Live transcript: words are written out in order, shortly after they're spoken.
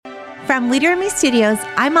From Leader in Me Studios,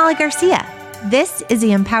 I'm Molly Garcia. This is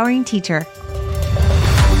The Empowering Teacher.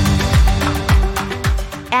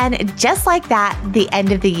 And just like that, the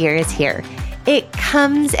end of the year is here. It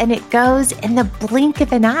comes and it goes in the blink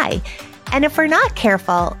of an eye. And if we're not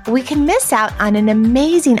careful, we can miss out on an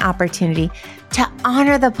amazing opportunity to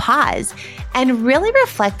honor the pause and really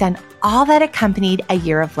reflect on all that accompanied a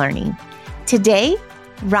year of learning. Today,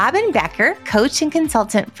 Robin Becker, coach and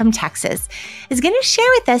consultant from Texas, is going to share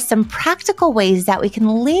with us some practical ways that we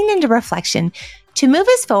can lean into reflection to move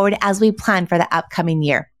us forward as we plan for the upcoming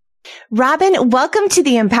year. Robin, welcome to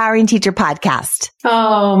the Empowering Teacher podcast.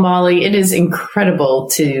 Oh, Molly, it is incredible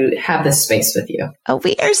to have this space with you. Oh,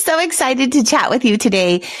 we are so excited to chat with you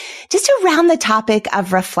today, just around the topic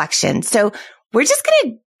of reflection. So we're just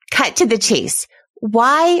going to cut to the chase.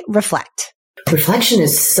 Why reflect? Reflection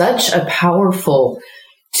is such a powerful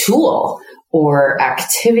tool or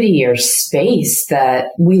activity or space that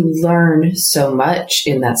we learn so much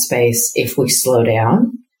in that space if we slow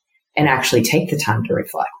down and actually take the time to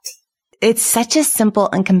reflect. It's such a simple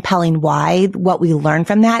and compelling why, what we learn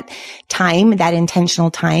from that time, that intentional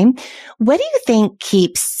time. What do you think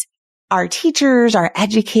keeps our teachers, our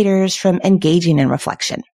educators from engaging in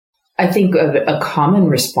reflection? I think a common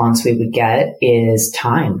response we would get is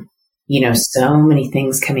time. So many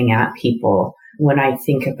things coming at people. When I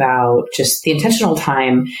think about just the intentional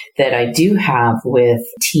time that I do have with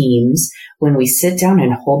teams, when we sit down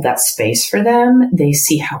and hold that space for them, they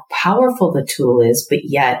see how powerful the tool is, but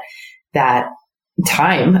yet that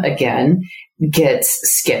time, again, gets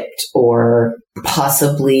skipped or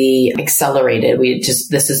possibly accelerated.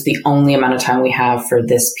 This is the only amount of time we have for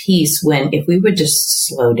this piece, when if we would just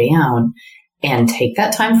slow down and take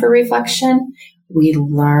that time for reflection, we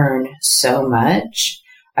learn so much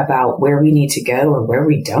about where we need to go or where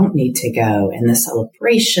we don't need to go, and the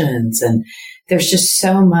celebrations. And there's just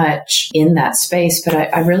so much in that space, but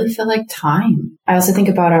I really feel like time. I also think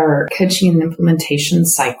about our coaching and implementation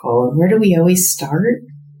cycle. And where do we always start?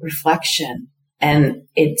 Reflection. And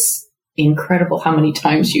it's incredible how many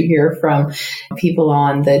times you hear from people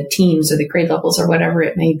on the teams or the grade levels or whatever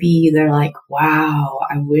it may be. They're like, wow,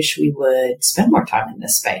 I wish we would spend more time in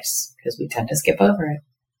this space, because we tend to skip over it.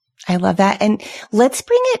 I love that. And let's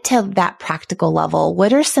bring it to that practical level.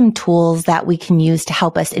 What are some tools that we can use to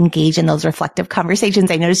help us engage in those reflective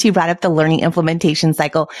conversations? I noticed you brought up the learning implementation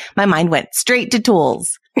cycle. My mind went straight to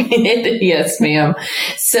tools. Yes, ma'am.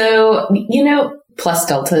 So, plus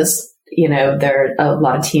deltas, there are a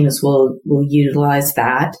lot of teams will utilize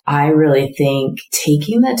that. I really think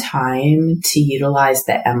taking the time to utilize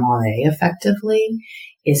the MRA effectively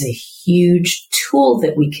is a huge tool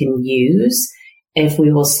that we can use if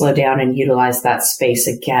we will slow down and utilize that space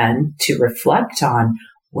again to reflect on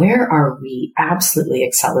where are we absolutely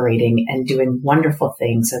accelerating and doing wonderful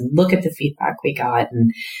things, and look at the feedback we got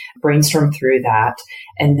and brainstorm through that.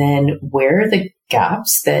 And then where are the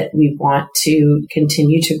gaps that we want to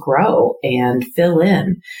continue to grow and fill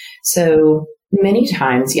in. So many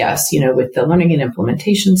times, yes, with the learning and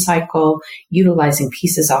implementation cycle, utilizing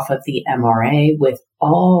pieces off of the MRA with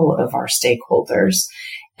all of our stakeholders.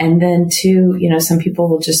 And then some people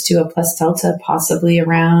will just do a plus delta possibly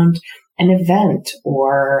around an event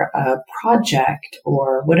or a project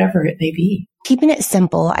or whatever it may be. Keeping it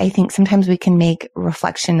simple. I think sometimes we can make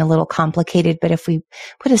reflection a little complicated, but if we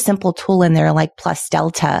put a simple tool in there like plus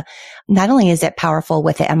delta, not only is it powerful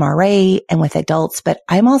with the MRA and with adults, but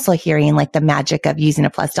I'm also hearing like the magic of using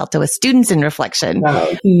a plus delta with students in reflection.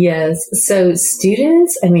 Oh, yes. So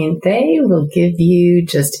students, they will give you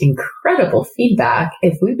just incredible feedback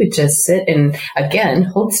if we would just sit and, again,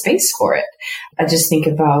 hold space for it. I just think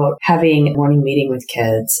about having a morning meeting with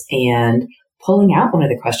kids and pulling out one of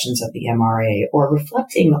the questions of the MRA, or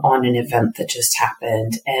reflecting on an event that just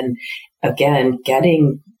happened. And again,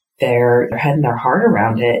 getting their head and their heart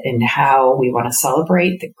around it, and how we want to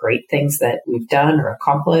celebrate the great things that we've done or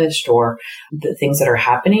accomplished, or the things that are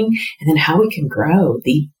happening, and then how we can grow.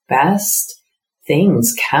 The best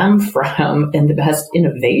things come from, and the best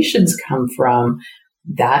innovations come from,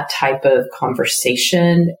 that type of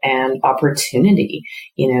conversation and opportunity.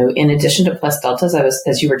 In addition to plus deltas,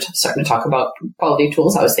 as you were starting to talk about quality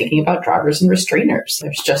tools, I was thinking about drivers and restrainers.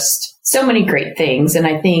 There's just so many great things. And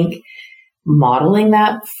I think modeling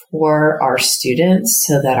that for our students,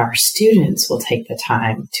 so that our students will take the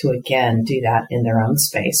time to, again, do that in their own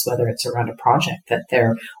space, whether it's around a project that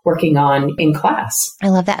they're working on in class. I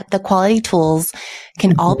love that. The quality tools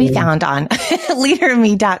can all be found on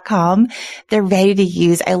leaderme.com. They're ready to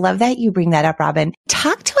use. I love that you bring that up, Robin.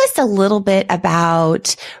 Talk to us a little bit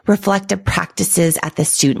about reflective practices at the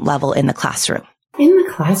student level in the classroom. In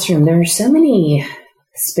the classroom, there are so many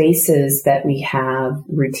spaces that we have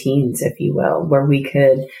routines, if you will, where we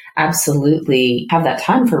could absolutely have that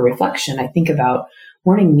time for reflection. I think about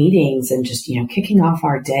morning meetings and just, kicking off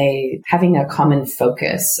our day, having a common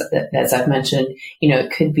focus. As I've mentioned,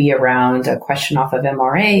 it could be around a question off of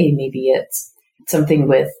MRA. Maybe it's something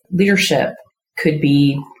with leadership, could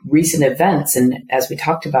be recent events. And as we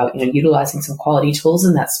talked about, utilizing some quality tools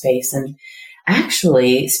in that space. And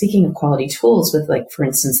actually, speaking of quality tools with, like, for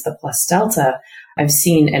instance, the Plus Delta, I've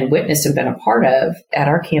seen and witnessed and been a part of at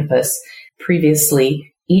our campus previously,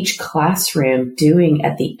 each classroom doing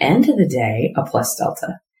at the end of the day a Plus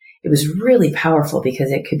Delta. It was really powerful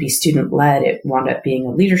because it could be student led. It wound up being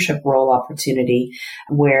a leadership role opportunity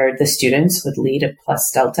where the students would lead a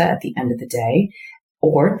Plus Delta at the end of the day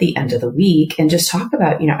or the end of the week and just talk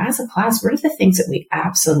about, as a class, what are the things that we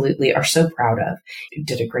absolutely are so proud of? You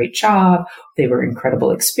did a great job. They were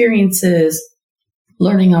incredible experiences,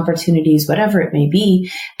 learning opportunities, whatever it may be.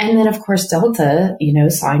 And then, of course, Delta,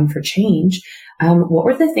 sign for change. What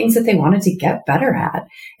were the things that they wanted to get better at?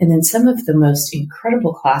 And then some of the most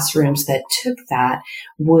incredible classrooms that took that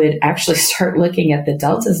would actually start looking at the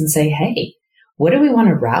deltas and say, hey, what do we want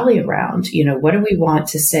to rally around? What do we want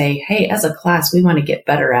to say, hey, as a class, we want to get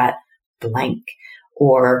better at blank?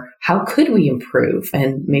 Or how could we improve?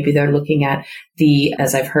 And maybe they're looking at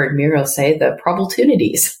as I've heard Muriel say, the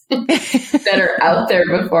probabilities that are out there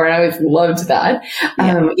before. And I always loved that.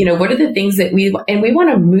 Yeah. What are the things that we want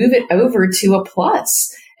to move it over to a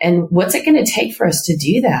plus? And what's it going to take for us to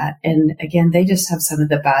do that? And again, they just have some of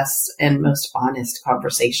the best and most honest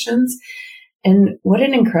conversations. And what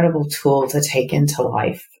an incredible tool to take into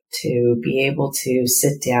life to be able to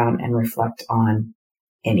sit down and reflect on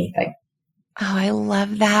anything. Oh, I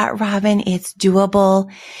love that, Robin. It's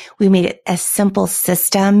doable. We made it a simple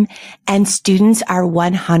system, and students are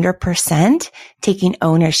 100% taking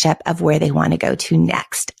ownership of where they want to go to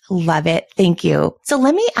next. Love it. Thank you. So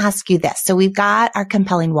let me ask you this. So we've got our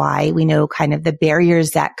compelling why. We know kind of the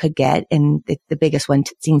barriers that could get, and the biggest one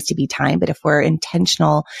seems to be time. But if we're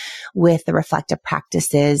intentional with the reflective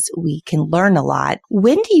practices, we can learn a lot.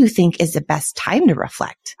 When do you think is the best time to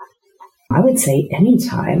reflect? I would say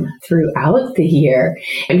anytime throughout the year.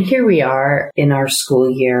 And here we are in our school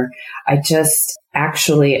year. I just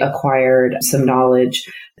actually acquired some knowledge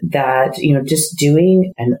that, just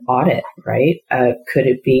doing an audit, right? Could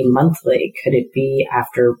it be monthly? Could it be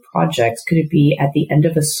after projects? Could it be at the end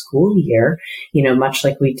of a school year? Much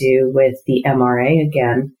like we do with the MRA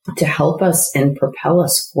again, to help us and propel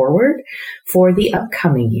us forward for the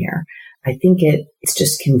upcoming year. I think it's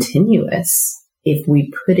just continuous. If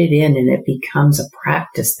we put it in and it becomes a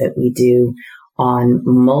practice that we do on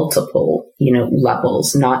multiple,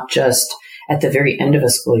 levels, not just at the very end of a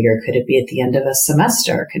school year. Could it be at the end of a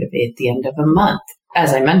semester? Could it be at the end of a month?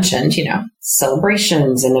 As I mentioned,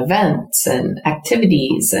 celebrations and events and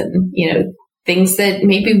activities and, things that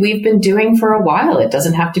maybe we've been doing for a while. It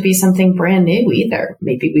doesn't have to be something brand new either.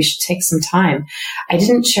 Maybe we should take some time. I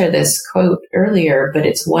didn't share this quote earlier, but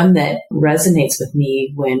it's one that resonates with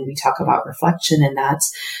me when we talk about reflection. And that's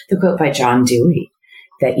the quote by John Dewey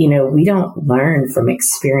that, we don't learn from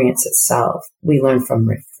experience itself. We learn from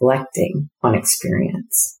reflecting on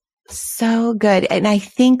experience. So good. And I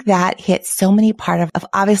think that hits so many part of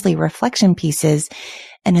obviously reflection pieces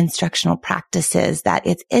and instructional practices, that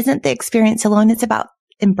it isn't the experience alone. It's about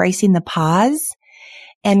embracing the pause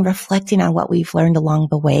and reflecting on what we've learned along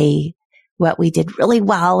the way, what we did really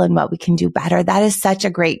well and what we can do better. That is such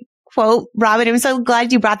a great quote, Robin. I'm so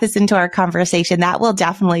glad you brought this into our conversation. That will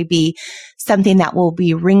definitely be something that will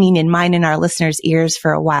be ringing in mine and our listeners' ears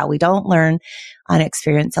for a while. We don't learn on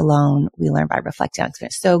experience alone. We learn by reflecting on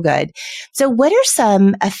experience. So good. So what are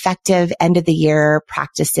some effective end of the year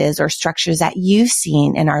practices or structures that you've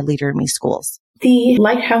seen in our Leader in Me schools? The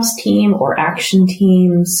Lighthouse team or action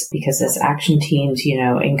teams, because as action teams,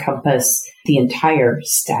 encompass the entire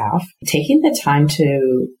staff, taking the time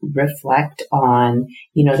to reflect on,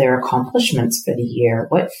 their accomplishments for the year.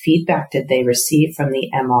 What feedback did they receive from the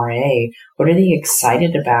MRA? What are they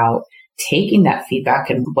excited about? Taking that feedback,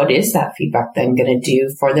 and what is that feedback then going to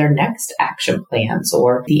do for their next action plans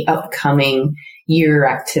or the upcoming year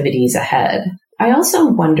activities ahead? I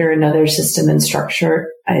also wonder another system and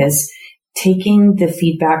structure is taking the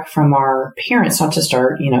feedback from our parents, not just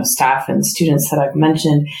our, staff and students that I've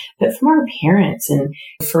mentioned, but from our parents. And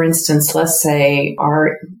for instance, let's say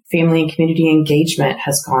our family and community engagement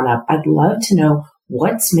has gone up. I'd love to know,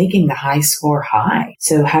 what's making the high score high.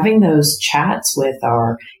 So having those chats with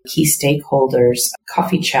our key stakeholders,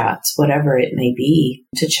 coffee chats, whatever it may be,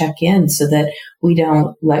 to check in so that we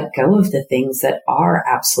don't let go of the things that are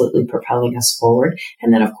absolutely propelling us forward.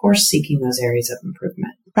 And then, of course, seeking those areas of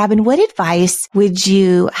improvement. Robin, what advice would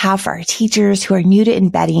you have for our teachers who are new to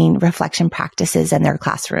embedding reflection practices in their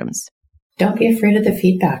classrooms? Don't be afraid of the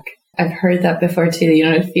feedback. I've heard that before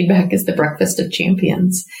too. Feedback is the breakfast of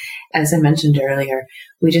champions. As I mentioned earlier,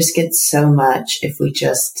 we just get so much if we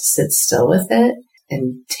just sit still with it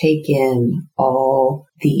and take in all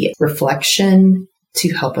the reflection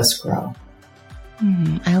to help us grow.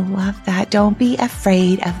 I love that. Don't be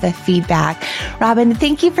afraid of the feedback. Robin,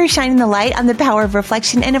 thank you for shining the light on the power of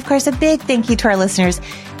reflection. And of course, a big thank you to our listeners.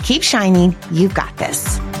 Keep shining. You've got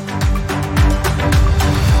this.